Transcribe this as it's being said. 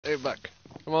Hey, Buck.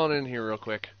 Come on in here real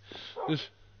quick.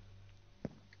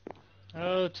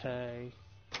 Okay.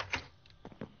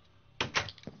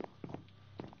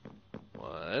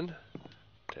 1,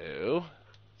 2,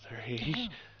 3,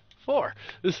 4.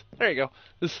 There you go.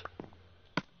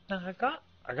 I got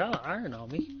an iron on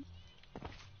me.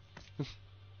 I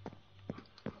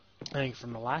think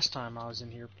from the last time I was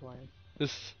in here playing.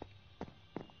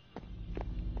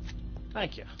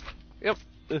 Thank you. Yep.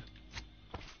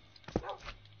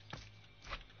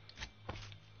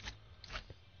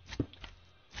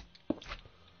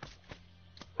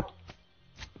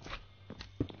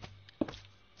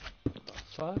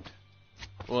 Fuck?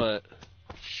 What?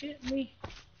 Shit me.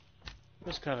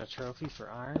 Just got a trophy for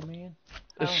Iron Man?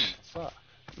 How the fuck?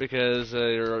 Because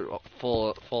you're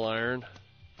full iron.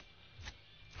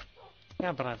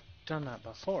 Yeah, but I've done that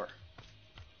before.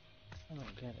 I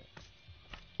don't get it.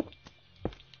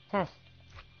 Huh.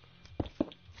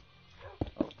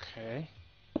 Okay.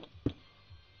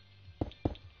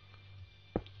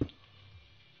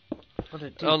 What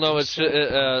it do? Oh no, it's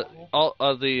all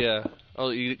of the. Oh,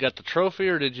 you got the trophy,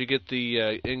 or did you get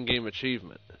the in-game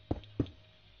achievement?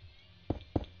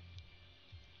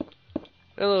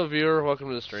 Hello, viewer. Welcome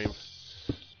to the stream.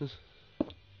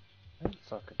 Hey,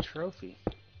 fuck a trophy.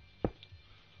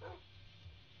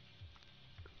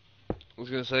 I was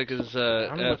gonna say because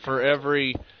for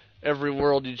every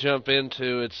world you jump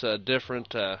into, it's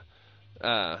different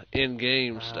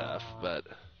in-game stuff. But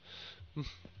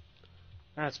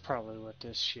that's probably what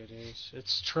this shit is.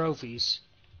 It's trophies.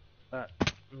 But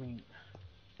I mean,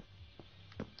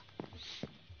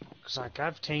 because like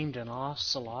I've tamed an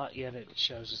ocelot, yet it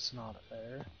shows it's not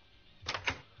there.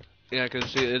 yeah,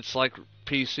 because it's like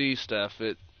PC stuff.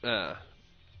 It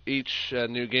each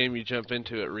new game you jump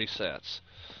into, it resets.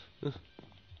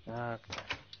 Okay.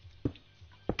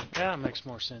 Yeah, it makes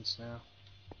more sense now.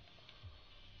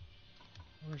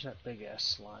 Where's that big ass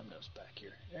slime nose back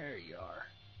here? There you are.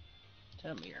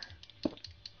 Come here.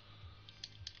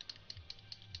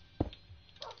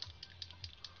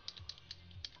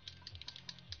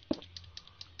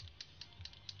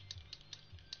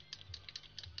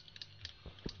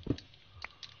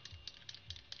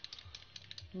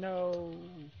 No.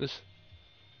 This.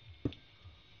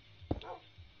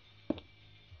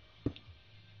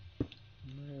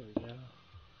 There we go.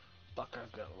 Fuck,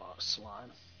 I've got a lot of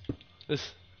slime.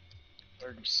 This.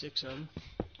 36 of them.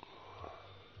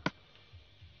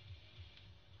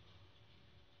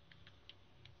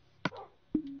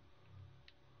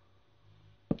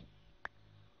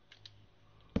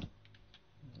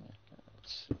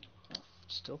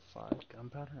 Still 5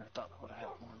 gunpowder? I thought I would have had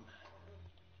more than that.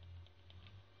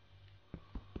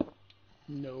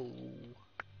 No.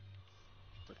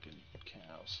 Frickin'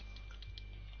 cows.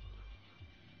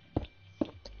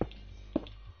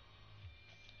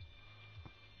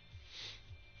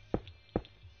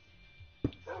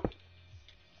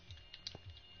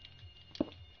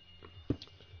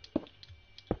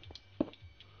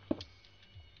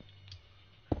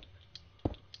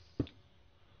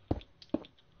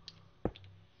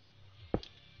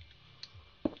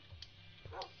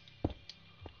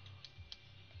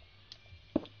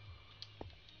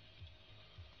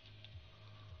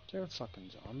 Is there a fucking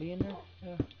zombie in there?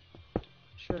 Yeah.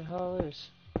 Sure the hell is.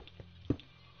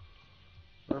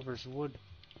 Wherever's wood.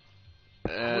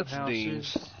 That's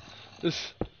Dean's.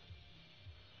 This.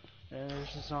 Yeah,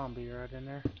 there's a zombie right in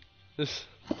there. This.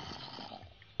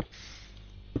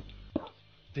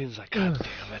 Dean's like, God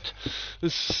damn it.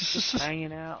 Just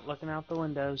hanging out, looking out the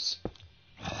windows.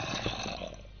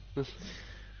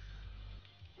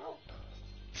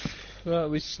 Well, at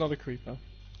least it's not a creeper.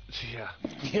 Yeah.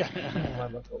 Yeah. I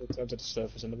might not return to the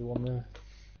surface and everyone there.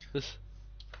 This.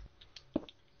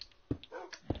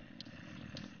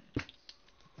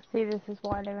 See, this is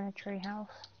why I live in a tree house.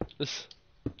 This.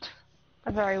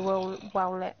 A very well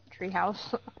lit tree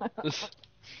house. This.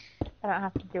 I don't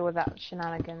have to deal with that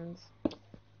shenanigans.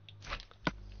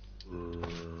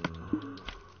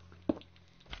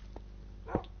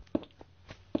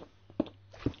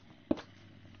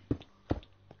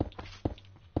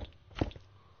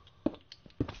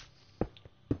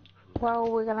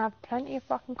 Well, we're gonna have plenty of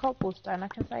fucking cobblestone, I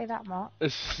can say that much. Hey,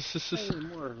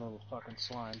 more little fucking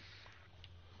slime.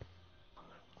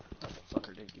 That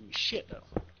fucker didn't give me shit though.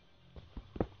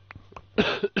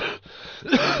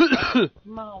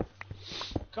 Come on.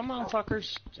 Come on,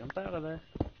 fuckers. Jump out of there.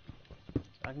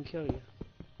 I can kill you.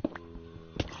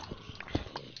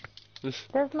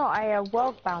 There's not a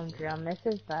world boundary on this,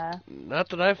 is there? Not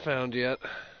that I've found yet.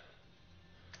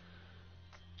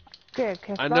 Good,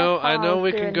 because I know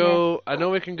we can go. this. I know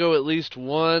we can go at least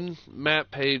one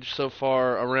map page so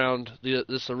far around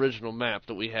this original map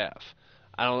that we have.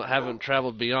 Haven't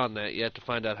traveled beyond that yet to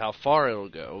find out how far it'll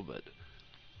go, but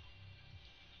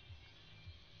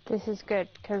This is good,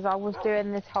 because I was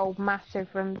doing this whole massive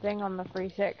room thing on the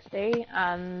 360,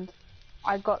 and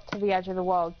I got to the edge of the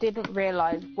world, didn't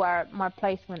realise where my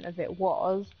placement of it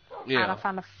was, and I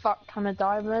found a fuck ton of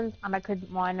diamonds, and I couldn't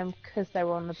mine them because they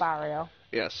were on the barrier.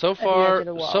 yeah. So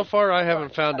far I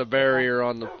haven't found a barrier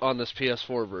on this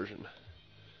PS4 version.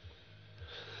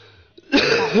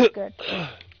 That's good.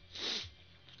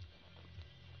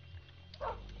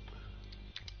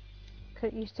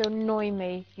 It used to annoy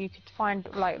me. You could find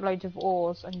like loads of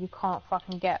ores and you can't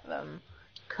fucking get them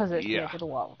because it's the edge of the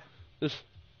world.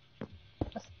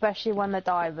 Especially when they're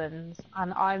diamonds,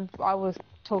 and I was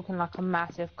talking like a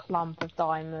massive clump of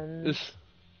diamonds,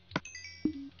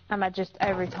 and I just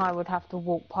every time would have to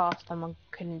walk past them and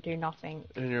couldn't do nothing.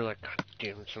 And you're like, God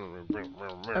damn it!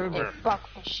 It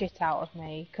fucked the shit out of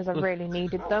me because I really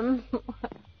needed them.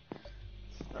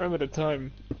 I remember the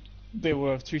time the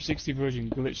 360 version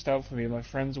glitched out for me in my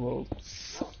friend's world.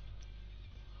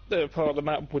 The part of the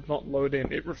map would not load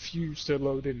in. It refused to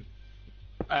load in.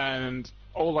 And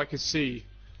all I could see,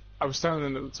 I was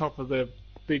standing at the top of the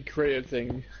big crater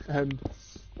thing, and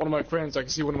I could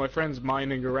see one of my friends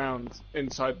mining around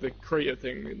inside the crater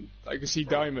thing, and I could see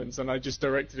diamonds, and I just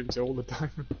directed him to all the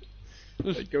diamonds.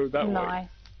 Like, go that way.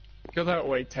 Go that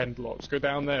way 10 blocks, go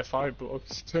down there 5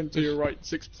 blocks, turn to your right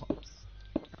 6 blocks.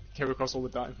 Came across all the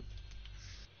diamonds.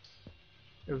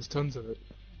 There was tons of it.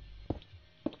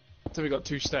 So we got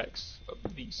 2 stacks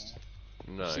at least.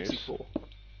 Nice. 64.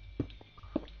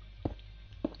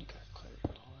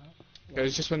 Yeah,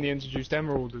 it's just when they introduced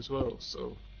Emerald as well,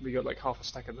 so we got like half a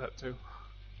stack of that too.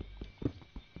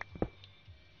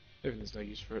 Even there's no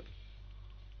use for it.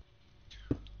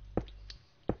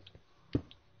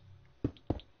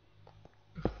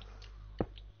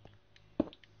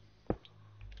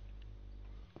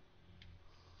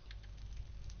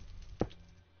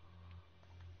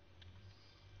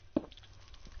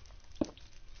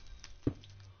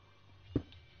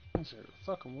 Is there a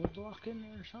fucking wood block in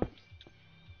there or something?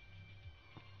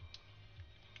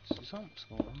 See, something's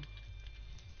going on.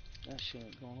 That shit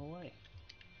ain't going away.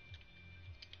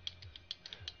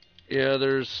 Yeah,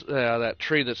 there's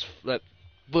that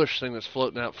bush thing that's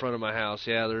floating out front of my house.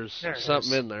 Yeah, there's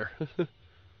something in there.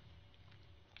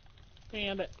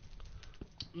 Found it.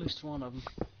 At least one of them.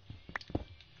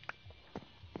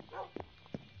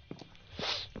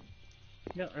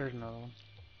 Yep, there's another one.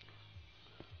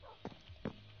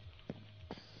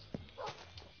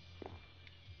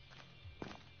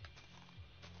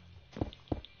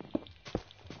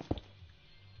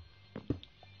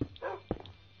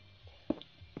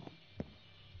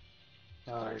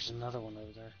 Oh, there's another one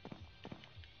over there.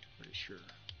 Pretty sure.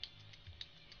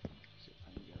 See if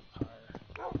I can get up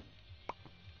higher.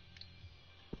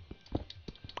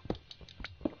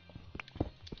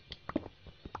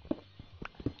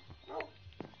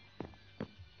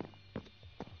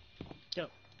 Go.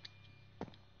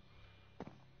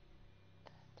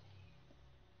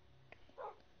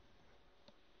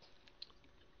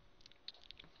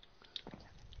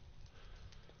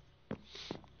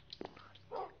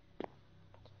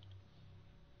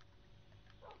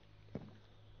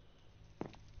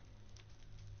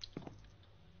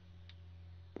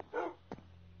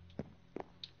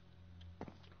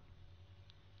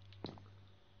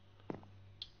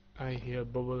 I hear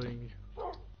bubbling.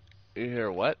 You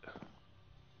hear what?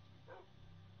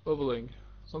 Bubbling.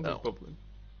 Something's bubbling.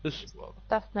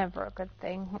 That's never a good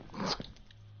thing.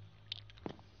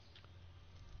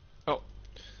 Oh.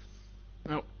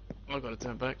 No. I gotta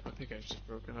turn back. I think I've just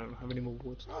broken. I don't have any more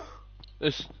wood.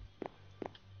 This.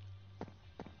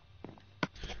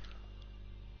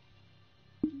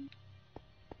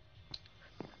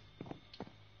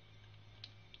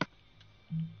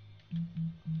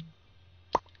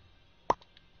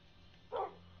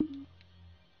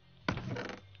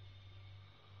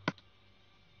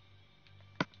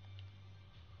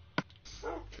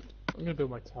 I'm gonna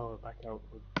build my tower back out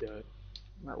with dirt.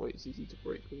 That way it's easy to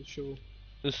break with a shovel.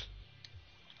 This.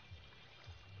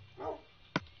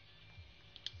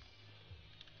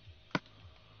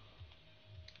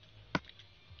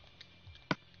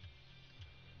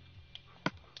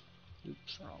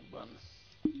 Oops, wrong button.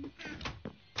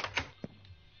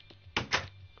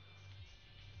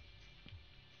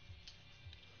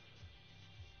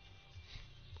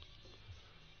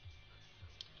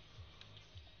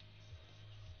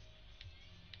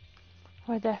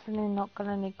 We're definitely not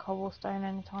gonna need cobblestone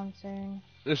anytime soon.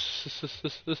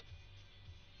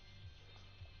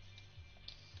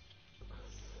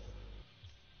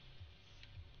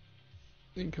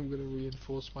 think I'm gonna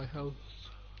reinforce my house.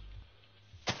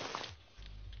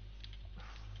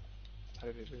 How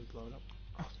did it really blow it up?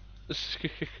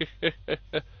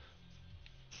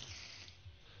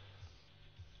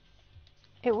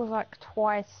 It was like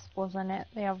twice, wasn't it,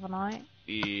 the other night?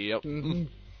 Yep. Mm-hmm.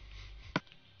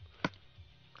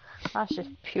 That's just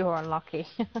pure unlucky.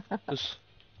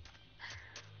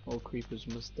 All creepers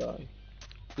must die.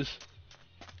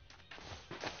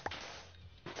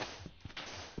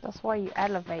 That's why you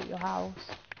elevate your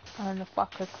house, and then the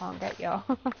fuckers can't get you.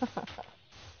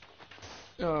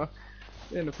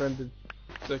 In a friend did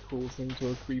a cool thing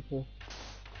to a creeper.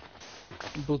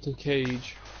 Built a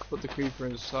cage, put the creeper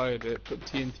inside it, put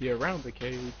TNT around the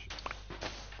cage,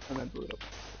 and then blew it up.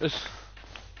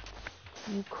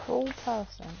 You cruel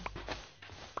person.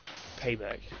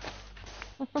 Payback.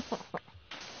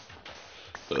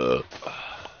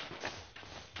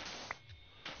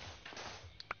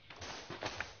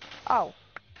 Oh,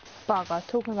 bugger,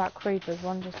 talking about creepers,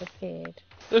 one just appeared.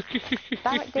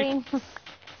 Damn it, Dean.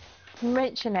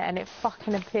 Mention it and it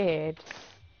fucking appeared.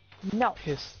 No.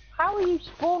 Piss. How are you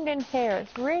spawned in here?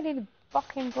 It's really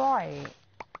fucking bright.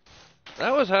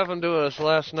 That was happened to us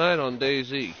last night on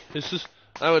DayZ.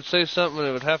 I would say something and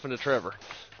it would happen to Trevor.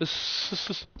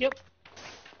 Yep.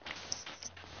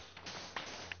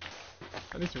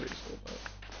 I need to restore that.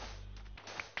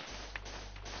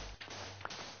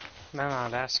 Then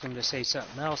I'd ask him to say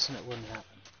something else and it wouldn't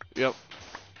happen. Yep.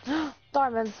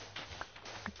 Diamonds.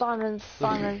 Diamonds,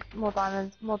 diamonds, more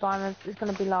diamonds, more diamonds. There's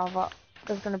gonna be lava.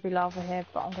 There's gonna be lava here,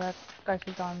 but I'm gonna go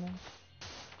through diamonds.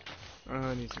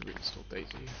 I need to reinstall Daisy.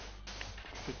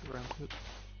 Get around to it.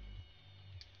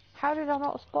 How did I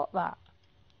not spot that?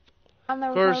 And there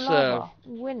was Course, no lava.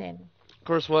 Winning. Of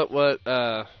course, what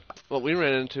we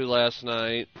ran into last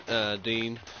night,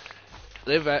 Dean,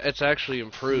 it's actually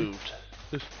improved.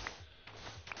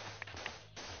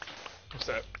 What's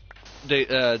that?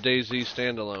 DayZ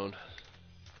standalone.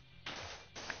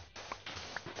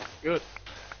 Good.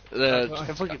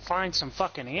 If we could find some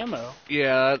fucking ammo.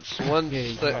 Yeah, that's one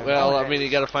Yeah, thing. Well, okay. I mean,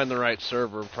 you got to find the right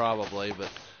server, probably,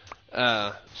 but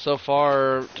so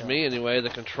far, to me anyway, the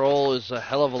control is a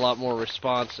hell of a lot more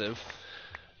responsive.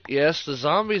 Yes, the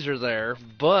zombies are there,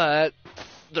 but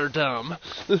they're dumb.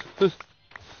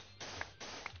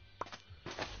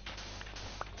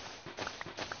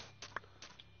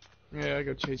 Yeah, I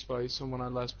got chased by someone I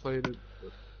last played it,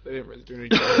 but they didn't really do any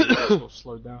damage, they sort of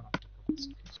slowed down.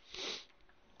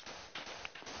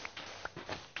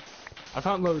 I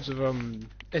found loads of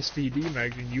SVD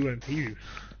mags and UMP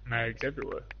mags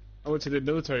everywhere. I went to the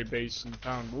military base and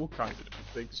found all kinds of different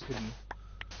things hidden.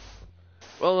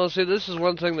 Well, see, this is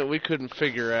one thing that we couldn't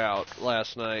figure out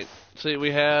last night. See,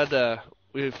 we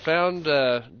found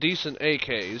decent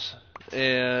AKs,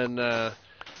 and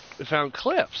we found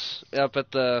clips up at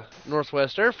the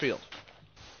Northwest Airfield.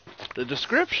 The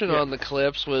description on the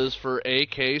clips was for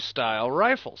AK-style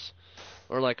rifles.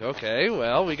 We're like, okay,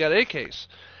 well, we got AKs.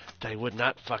 They would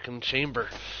not fucking chamber.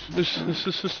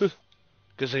 Because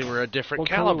they were a different What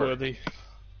caliber. color were they?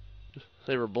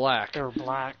 They were black. They were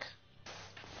black.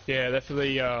 Yeah, they're for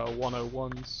the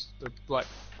 101s, the black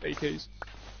AKs.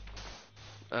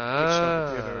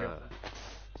 Ah.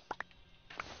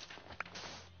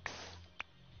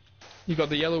 You got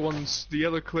the yellow ones, the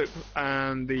yellow clip,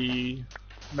 and the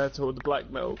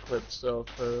black metal clips are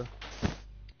for...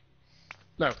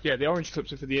 No, yeah, the orange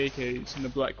clips are for the AKs, and the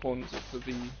black ones are for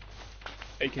the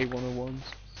AK-101s.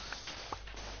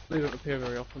 They don't appear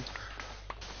very often.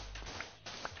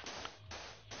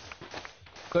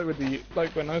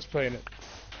 Like when I was playing it,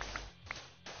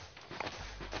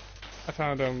 I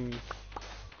found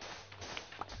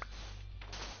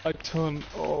a ton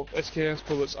of SKS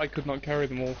bullets. I could not carry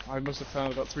them all. I must have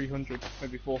found about 300,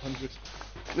 maybe 400.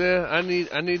 Yeah, I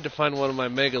need to find one of my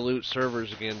Mega Loot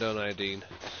servers again, don't I, Dean?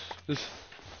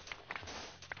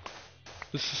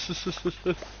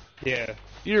 Yeah.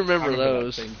 You remember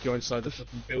those? That thing. Go inside the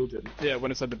fucking building. Yeah, when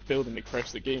inside the building, it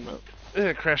crashed the game out. Yeah,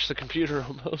 it crashed the computer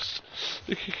almost.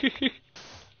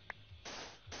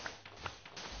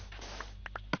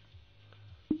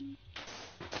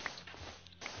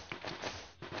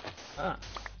 Ah.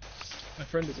 My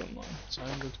friend is online, so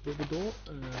I'm going to build a door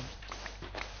and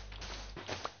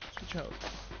switch out.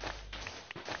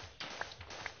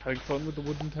 Having fun with the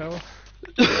wooden tower?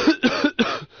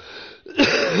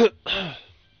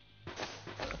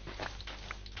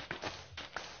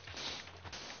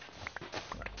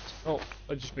 Oh,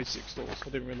 I just made 6 doors. I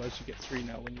didn't realise you get 3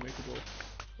 now when you make a door.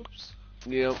 Oops.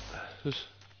 Yep.